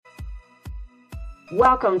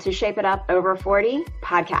Welcome to Shape It Up Over 40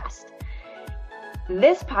 podcast.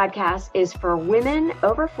 This podcast is for women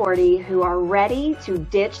over 40 who are ready to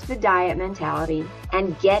ditch the diet mentality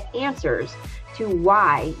and get answers to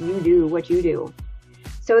why you do what you do,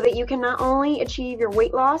 so that you can not only achieve your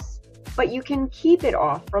weight loss, but you can keep it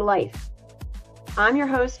off for life. I'm your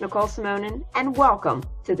host, Nicole Simonin, and welcome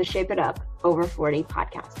to the Shape It Up Over 40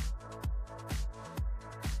 podcast.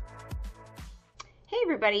 Hey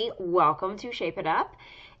everybody, welcome to Shape It Up.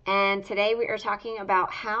 And today we are talking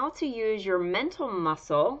about how to use your mental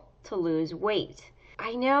muscle to lose weight.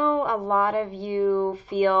 I know a lot of you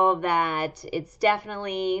feel that it's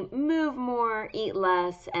definitely move more, eat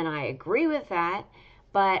less, and I agree with that,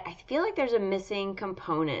 but I feel like there's a missing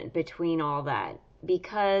component between all that,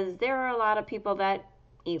 because there are a lot of people that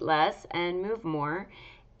eat less and move more,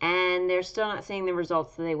 and they're still not seeing the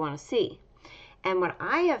results that they want to see. And what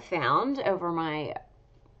I have found over my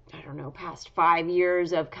past 5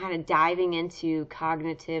 years of kind of diving into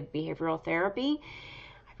cognitive behavioral therapy,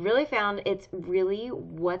 I really found it's really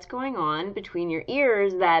what's going on between your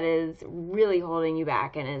ears that is really holding you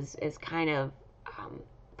back and is kind of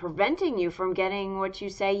preventing you from getting what you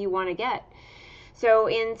say you want to get. So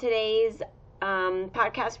in today's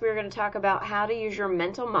podcast, we're going to talk about how to use your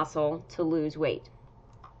mental muscle to lose weight.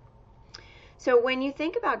 So when you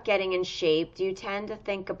think about getting in shape, do you tend to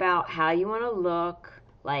think about how you want to look?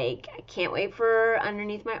 Like, I can't wait for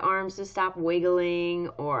underneath my arms to stop wiggling,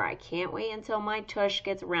 or I can't wait until my tush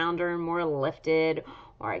gets rounder and more lifted,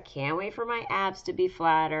 or I can't wait for my abs to be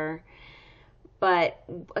flatter. But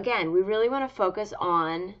again, we really want to focus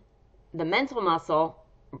on the mental muscle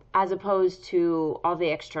as opposed to all the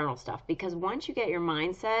external stuff, because once you get your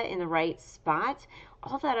mindset in the right spot,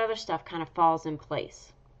 all that other stuff kind of falls in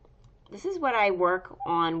place. This is what I work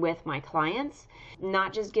on with my clients,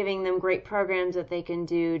 not just giving them great programs that they can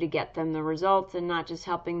do to get them the results and not just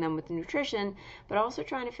helping them with nutrition, but also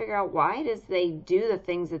trying to figure out why it is they do the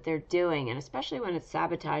things that they're doing. And especially when it's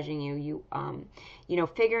sabotaging you,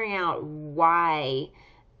 figuring out why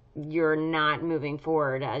you're not moving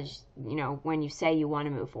forward as, when you say you want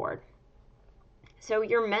to move forward. So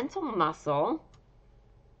your mental muscle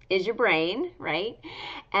is your brain, right?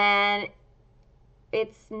 And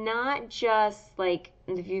it's not just like,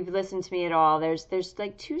 if you've listened to me at all, there's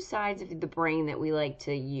like two sides of the brain that we like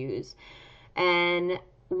to use. And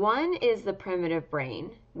one is the primitive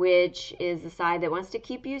brain, which is the side that wants to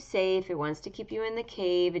keep you safe. It wants to keep you in the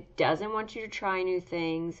cave. It doesn't want you to try new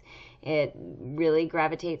things. It really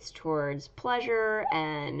gravitates towards pleasure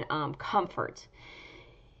and comfort.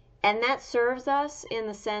 And that serves us in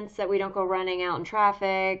the sense that we don't go running out in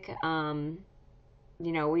traffic.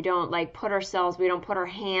 We don't we don't put our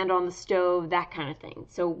hand on the stove, that kind of thing.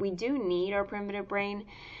 So we do need our primitive brain.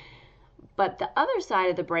 But the other side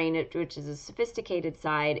of the brain, which is a sophisticated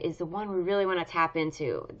side, is the one we really want to tap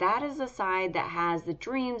into. That is the side that has the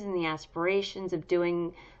dreams and the aspirations of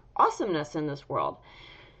doing awesomeness in this world.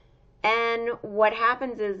 And what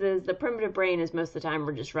happens is the primitive brain is most of the time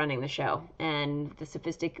we're just running the show. And the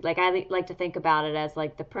I like to think about it as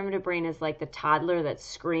like the primitive brain is like the toddler that's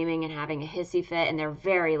screaming and having a hissy fit, and they're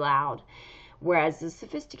very loud. Whereas the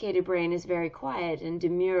sophisticated brain is very quiet and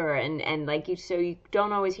demure, and so you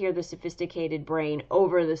don't always hear the sophisticated brain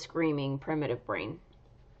over the screaming primitive brain.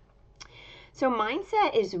 So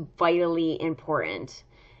mindset is vitally important,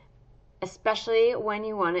 especially when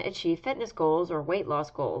you want to achieve fitness goals or weight loss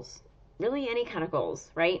goals. Really any kind of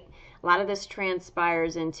goals, right? A lot of this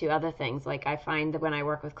transpires into other things. Like I find that when I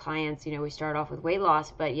work with clients, we start off with weight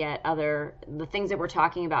loss, but yet the things that we're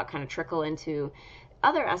talking about kind of trickle into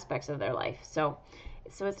other aspects of their life. So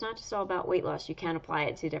it's not just all about weight loss. You can apply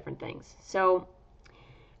it to different things. So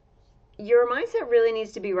your mindset really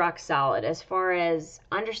needs to be rock solid as far as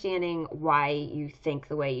understanding why you think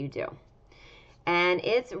the way you do. And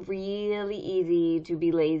it's really easy to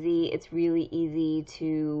be lazy. It's really easy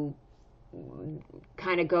to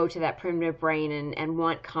kind of go to that primitive brain and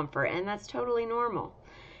want comfort, and that's totally normal.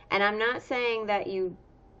 And I'm not saying that you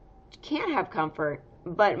can't have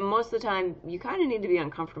but most of the time you kind of need to be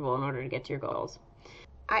uncomfortable in order to get to your goals.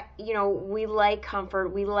 We like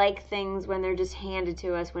comfort. We like things when they're just handed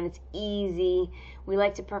to us, when it's easy. We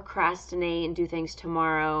like to procrastinate and do things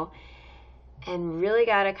tomorrow, and really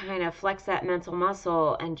got to kind of flex that mental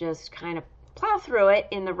muscle and just kind of plow through it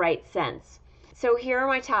in the right sense. So here are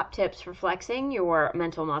my top tips for flexing your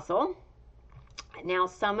mental muscle. Now,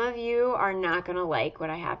 some of you are not going to like what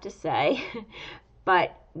I have to say,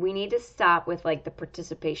 but we need to stop with like the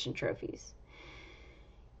participation trophies.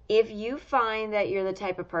 If you find that you're the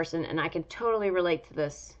type of person, and I can totally relate to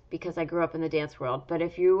this because I grew up in the dance world, but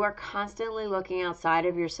if you are constantly looking outside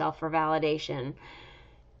of yourself for validation,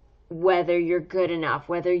 whether you're good enough,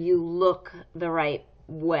 whether you look the right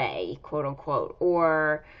way, quote unquote,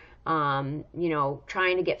 or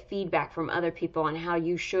trying to get feedback from other people on how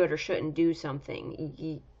you should or shouldn't do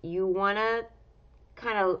something, you want to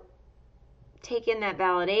kind of take in that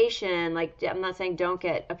validation. Like, I'm not saying don't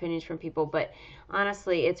get opinions from people, but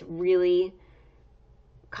honestly, it's really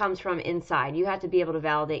comes from inside. You have to be able to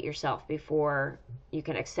validate yourself before you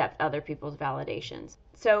can accept other people's validations.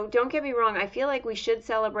 So don't get me wrong, I feel like we should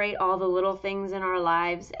celebrate all the little things in our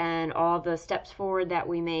lives and all the steps forward that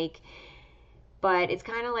we make. But it's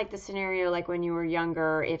kind of like the scenario like when you were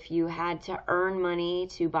younger, if you had to earn money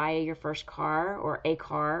to buy your first car or a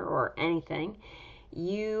car or anything,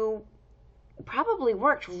 you probably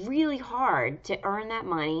worked really hard to earn that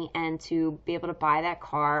money and to be able to buy that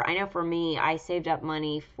car. I know for me, I saved up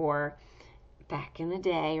money for, back in the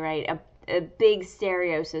day, right, a big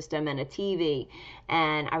stereo system and a TV,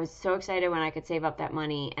 and I was so excited when I could save up that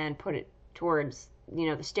money and put it towards,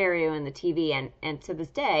 the stereo and the TV, and to this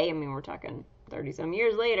day, I mean, we're talking 30 some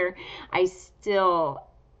years later, I still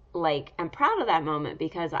am proud of that moment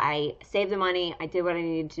because I saved the money, I did what I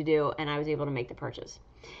needed to do, and I was able to make the purchase.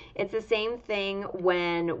 It's the same thing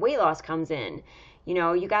when weight loss comes in.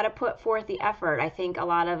 You got to put forth the effort. I think a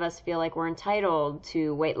lot of us feel like we're entitled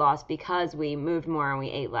to weight loss because we moved more and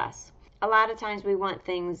we ate less. A lot of times we want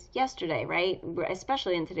things yesterday, right?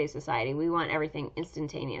 Especially in today's society, we want everything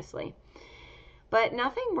instantaneously. But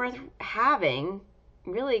nothing worth having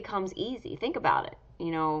really comes easy. Think about it.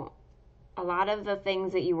 A lot of the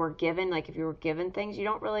things that you were given, like if you were given things, you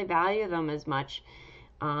don't really value them as much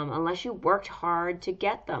unless you worked hard to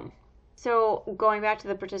get them. So going back to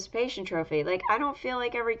the participation trophy, I don't feel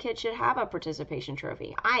like every kid should have a participation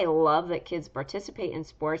trophy. I love that kids participate in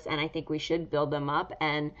sports, and I think we should build them up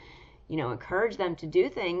and, encourage them to do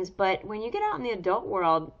things. But when you get out in the adult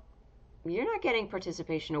world, you're not getting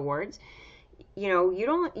participation awards. You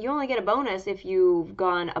only get a bonus if you've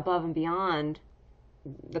gone above and beyond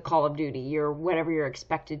the call of duty or whatever you're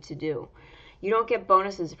expected to do. You don't get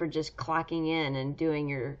bonuses for just clocking in and doing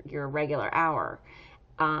your regular hour.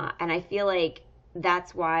 And I feel like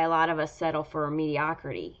that's why a lot of us settle for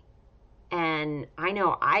mediocrity. And I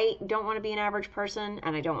know I don't want to be an average person,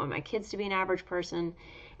 and I don't want my kids to be an average person.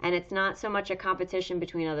 And it's not so much a competition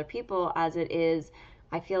between other people as it is,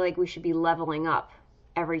 I feel like we should be leveling up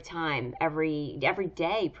every time, every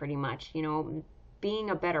day pretty much. Being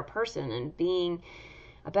a better person and being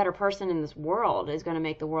a better person in this world is going to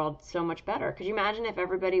make the world so much better. Could you imagine if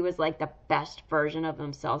everybody was like the best version of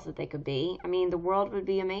themselves that they could be? I mean, the world would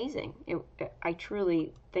be amazing. I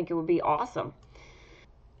truly think it would be awesome.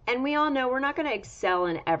 And we all know we're not going to excel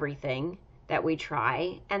in everything that we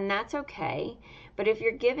try, and that's okay. But if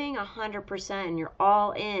you're giving 100% and you're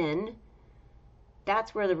all in,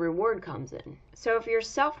 that's where the reward comes in. So if your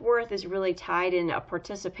self-worth is really tied in a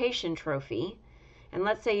participation trophy, and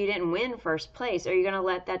let's say you didn't win first place, are you going to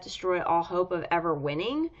let that destroy all hope of ever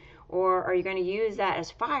winning? Or are you going to use that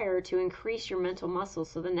as fire to increase your mental muscle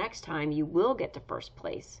so the next time you will get to first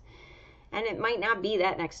place? And it might not be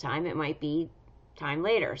that next time, it might be time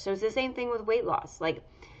later. So it's the same thing with weight loss. Like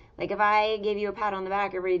if I gave you a pat on the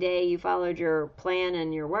back every day you followed your plan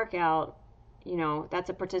and your workout, that's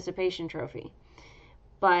a participation trophy.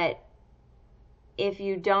 But if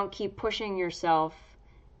you don't keep pushing yourself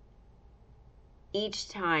each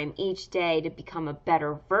time, each day to become a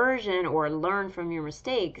better version or learn from your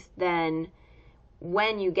mistakes, then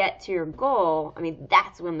when you get to your goal, I mean,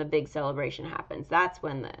 that's when the big celebration happens. That's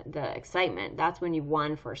when the excitement, that's when you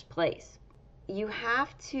won first place. You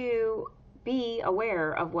have to be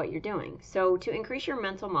aware of what you're doing. So to increase your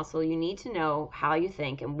mental muscle, you need to know how you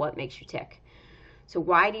think and what makes you tick. So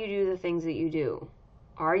why do you do the things that you do?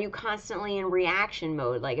 Are you constantly in reaction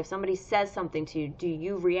mode? Like if somebody says something to you, do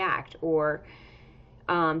you react? Or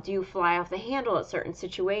do you fly off the handle at certain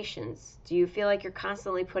situations? Do you feel like you're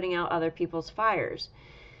constantly putting out other people's fires?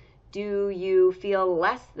 Do you feel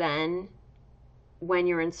less than when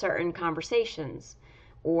you're in certain conversations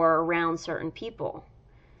or around certain people?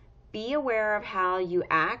 Be aware of how you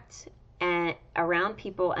act around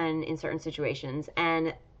people and in certain situations,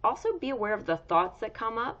 and also be aware of the thoughts that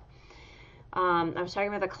come up. I was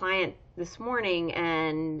talking with a client this morning,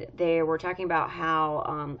 and they were talking about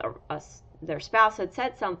how their spouse had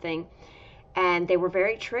said something, and they were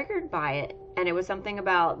very triggered by it. And it was something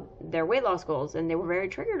about their weight loss goals, and they were very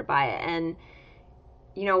triggered by it, and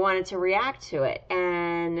wanted to react to it.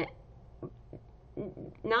 And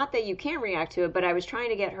not that you can't react to it, but I was trying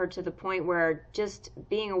to get her to the point where just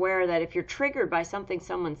being aware that if you're triggered by something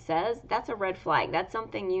someone says, that's a red flag. That's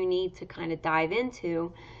something you need to kind of dive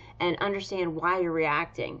into and understand why you're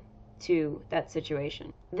reacting to that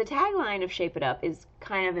situation. The tagline of Shape It Up is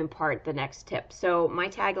kind of in part the next tip. So my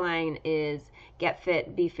tagline is get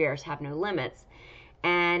fit, be fierce, have no limits.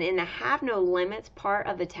 And in the have no limits part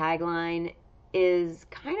of the tagline is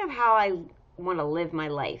kind of how I want to live my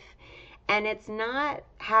life. And it's not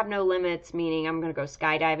have no limits, meaning I'm going to go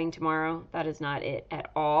skydiving tomorrow. That is not it at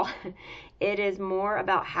all. It is more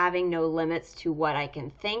about having no limits to what I can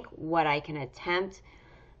think, what I can attempt.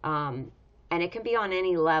 And it can be on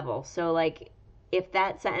any level. So like if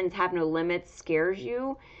that sentence, have no limits, scares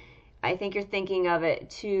you, I think you're thinking of it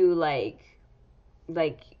too like,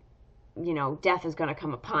 you know, death is going to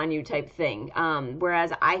come upon you type thing.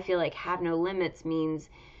 Whereas I feel like have no limits means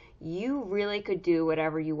you really could do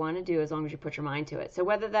whatever you want to do as long as you put your mind to it. So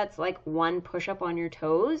whether that's like one push-up on your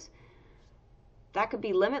toes, that could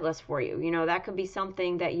be limitless for you. You know, that could be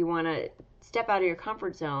something that you want to step out of your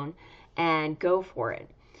comfort zone and go for it.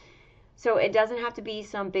 So it doesn't have to be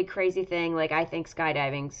some big crazy thing. Like I think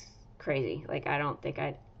skydiving's crazy. Like I don't think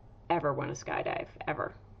I'd ever want to skydive,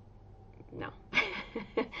 ever. No.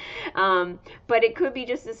 But it could be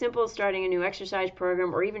just as simple as starting a new exercise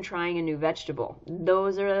program or even trying a new vegetable.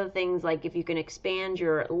 Those are the things, like if you can expand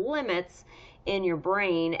your limits in your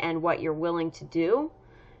brain and what you're willing to do,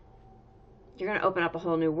 you're going to open up a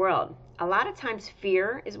whole new world. A lot of times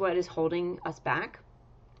fear is what is holding us back.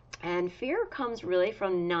 And fear comes really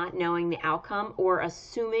from not knowing the outcome or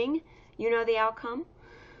assuming you know the outcome.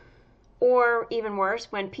 Or even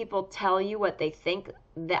worse, when people tell you what they think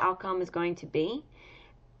the outcome is going to be.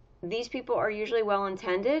 These people are usually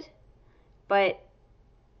well-intended, but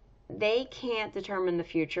they can't determine the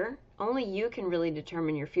future. Only you can really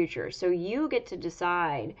determine your future. So you get to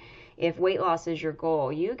decide if weight loss is your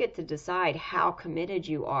goal. You get to decide how committed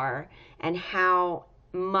you are and how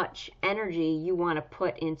much energy you want to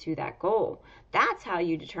put into that goal. That's how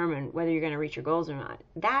you determine whether you're going to reach your goals or not.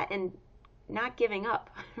 That and not giving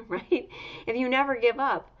up, right? If you never give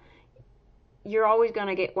up, you're always going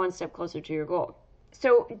to get one step closer to your goal.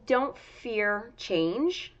 So don't fear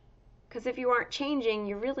change, because if you aren't changing,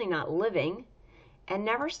 you're really not living, and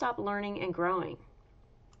never stop learning and growing.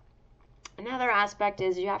 Another aspect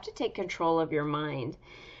is you have to take control of your mind.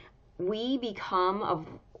 We become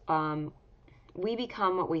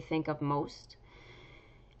what we think of most.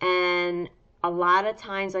 And a lot of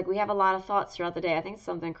times, like we have a lot of thoughts throughout the day. I think it's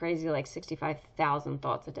something crazy like 65,000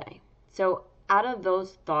 thoughts a day. So out of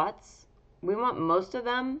those thoughts, we want most of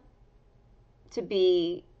them to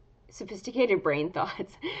be sophisticated brain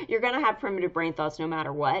thoughts. You're going to have primitive brain thoughts no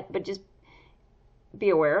matter what, but just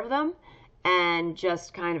be aware of them and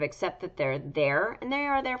just kind of accept that they're there, and they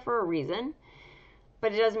are there for a reason,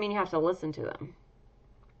 but it doesn't mean you have to listen to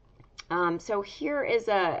them. So here is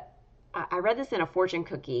I read this in a fortune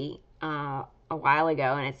cookie a while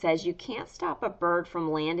ago, and it says you can't stop a bird from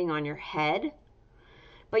landing on your head,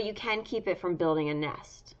 but you can keep it from building a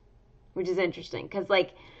nest, which is interesting because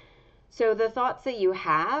so the thoughts that you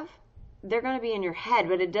have, they're going to be in your head,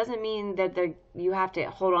 but it doesn't mean that you have to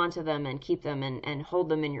hold on to them and keep them and hold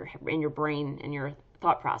them in your brain and your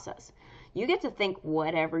thought process. You get to think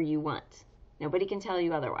whatever you want. Nobody can tell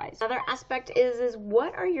you otherwise. Another aspect is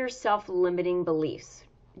what are your self-limiting beliefs?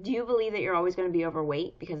 Do you believe that you're always going to be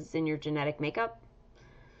overweight because it's in your genetic makeup?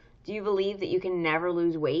 Do you believe that you can never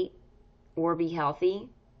lose weight or be healthy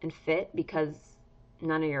and fit because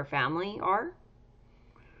none of your family are?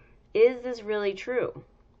 Is this really true?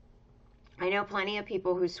 I know plenty of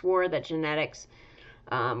people who swore that genetics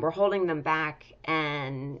were holding them back,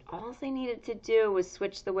 and all they needed to do was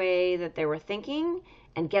switch the way that they were thinking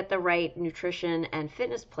and get the right nutrition and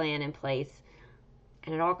fitness plan in place,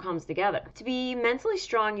 and it all comes together. To be mentally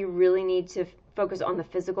strong, you really need to focus on the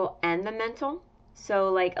physical and the mental.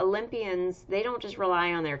 So like Olympians, they don't just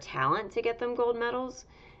rely on their talent to get them gold medals.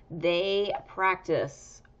 They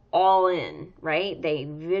practice all in, right? They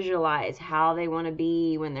visualize how they want to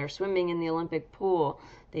be when they're swimming in the Olympic pool.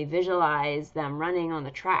 They visualize them running on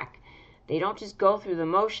the track. They don't just go through the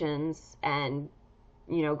motions and,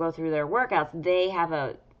 go through their workouts. They have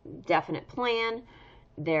a definite plan.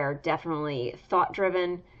 They're definitely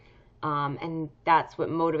thought-driven, and that's what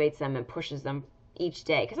motivates them and pushes them each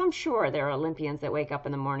day. Because I'm sure there are Olympians that wake up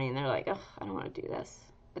in the morning and they're like, oh, I don't want to do this.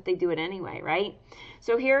 But they do it anyway, right?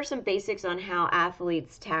 So here are some basics on how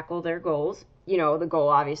athletes tackle their goals. The goal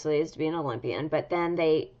obviously is to be an Olympian, but then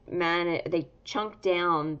they chunk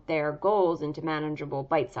down their goals into manageable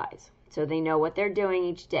bite size. So they know what they're doing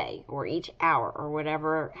each day or each hour or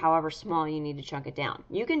whatever, however small you need to chunk it down.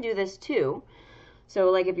 You can do this too.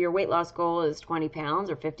 So like if your weight loss goal is 20 pounds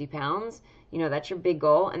or 50 pounds, that's your big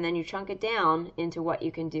goal. And then you chunk it down into what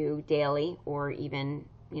you can do daily or even,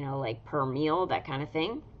 like per meal, that kind of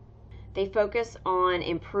thing. They focus on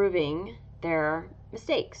improving their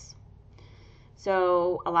mistakes.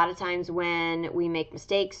 So a lot of times when we make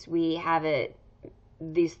mistakes, we have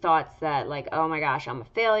these thoughts that like, oh my gosh, I'm a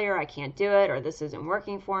failure, I can't do it, or this isn't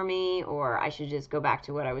working for me, or I should just go back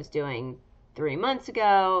to what I was doing 3 months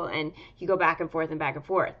ago, and you go back and forth and back and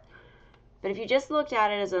forth. But if you just looked at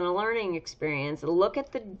it as a learning experience, look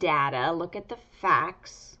at the data, look at the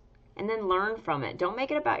facts, and then learn from it. Don't make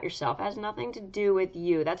it about yourself. It has nothing to do with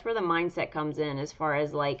you. That's where the mindset comes in, as far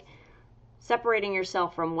as like separating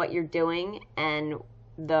yourself from what you're doing and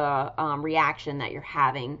the reaction that you're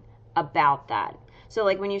having about that. So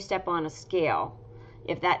like when you step on a scale,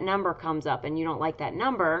 if that number comes up and you don't like that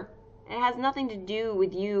number, it has nothing to do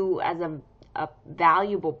with you as a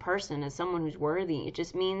valuable person, as someone who's worthy. It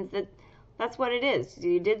just means that that's what it is.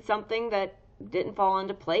 You did something that didn't fall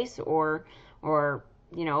into place, or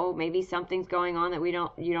maybe something's going on that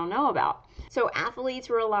you don't know about. So athletes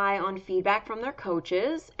rely on feedback from their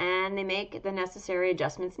coaches, and they make the necessary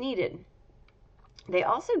adjustments needed. They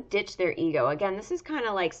also ditch their ego. Again, this is kind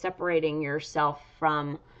of like separating yourself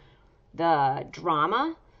from the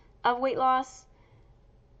drama of weight loss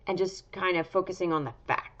and just kind of focusing on the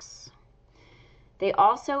facts. They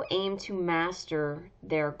also aim to master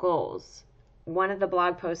their goals. One of the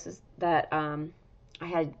blog posts that I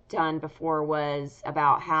had done before was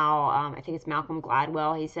about how, I think it's Malcolm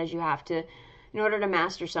Gladwell, he says you have to, in order to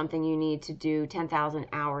master something, you need to do 10,000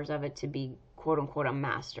 hours of it to be quote unquote a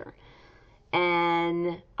master.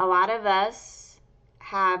 And a lot of us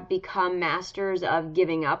have become masters of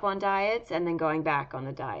giving up on diets and then going back on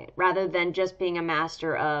the diet, rather than just being a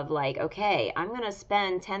master of like, okay, I'm going to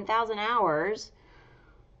spend 10,000 hours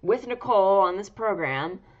with Nicole on this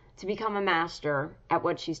program to become a master at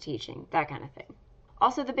what she's teaching, that kind of thing.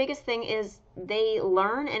 Also, the biggest thing is they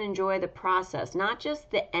learn and enjoy the process, not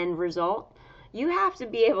just the end result. You have to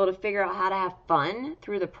be able to figure out how to have fun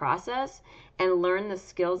through the process and learn the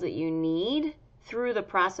skills that you need through the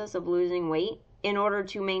process of losing weight in order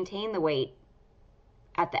to maintain the weight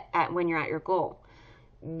when you're at your goal.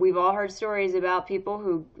 We've all heard stories about people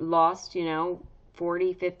who lost,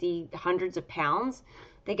 40, 50, hundreds of pounds.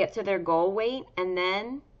 They get to their goal weight and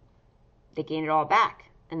then they gain it all back,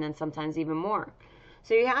 and then sometimes even more.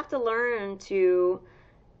 So you have to learn to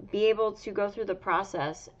be able to go through the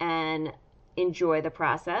process and enjoy the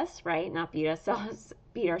process, right? Not beat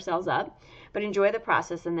ourselves up, but enjoy the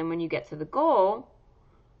process. And then when you get to the goal,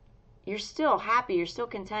 you're still happy, you're still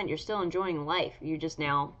content, you're still enjoying life. You're just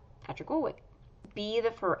now at your goal weight. Be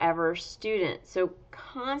the forever student. So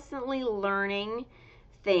constantly learning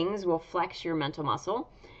things will flex your mental muscle.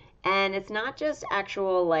 And it's not just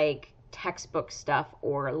actual like textbook stuff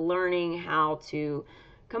or learning how to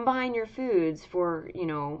combine your foods for,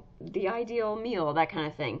 the ideal meal, that kind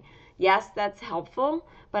of thing. Yes, that's helpful,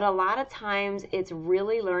 but a lot of times it's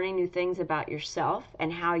really learning new things about yourself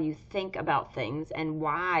and how you think about things and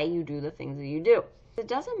why you do the things that you do. It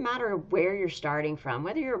doesn't matter where you're starting from,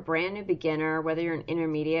 whether you're a brand new beginner, whether you're an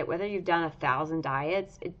intermediate, whether you've done 1,000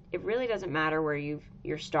 diets, it really doesn't matter where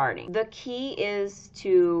you're starting. The key is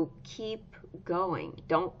to keep going.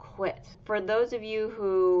 Don't quit. For those of you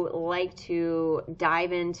who like to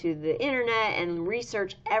dive into the internet and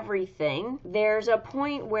research everything, there's a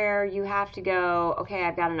point where you have to go, okay,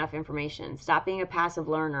 I've got enough information. Stop being a passive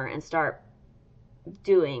learner and start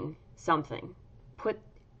doing something. Put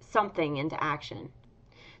something into action.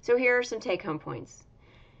 So here are some take-home points.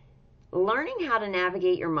 Learning how to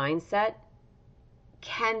navigate your mindset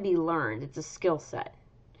can be learned. It's a skill set.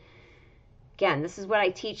 Again, this is what I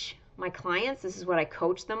teach my clients. This is what I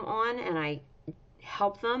coach them on, and I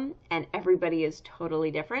help them, and everybody is totally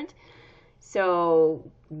different.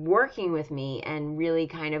 So working with me and really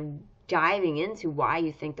kind of diving into why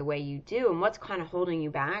you think the way you do and what's kind of holding you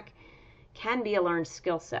back can be a learned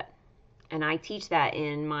skill set. And I teach that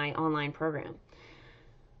in my online program.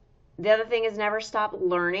 The other thing is never stop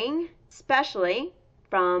learning, especially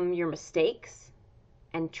from your mistakes,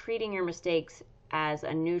 and treating your mistakes as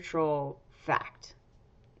a neutral fact.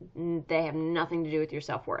 They have nothing to do with your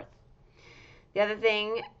self-worth. The other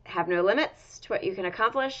thing, have no limits to what you can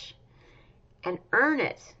accomplish, and earn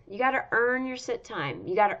it. You got to earn your sit time.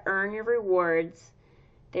 You got to earn your rewards.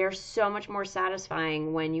 They are so much more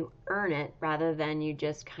satisfying when you earn it rather than you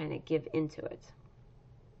just kind of give into it.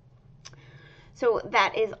 So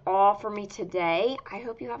that is all for me today. I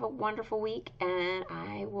hope you have a wonderful week, and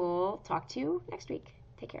I will talk to you next week.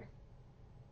 Take care.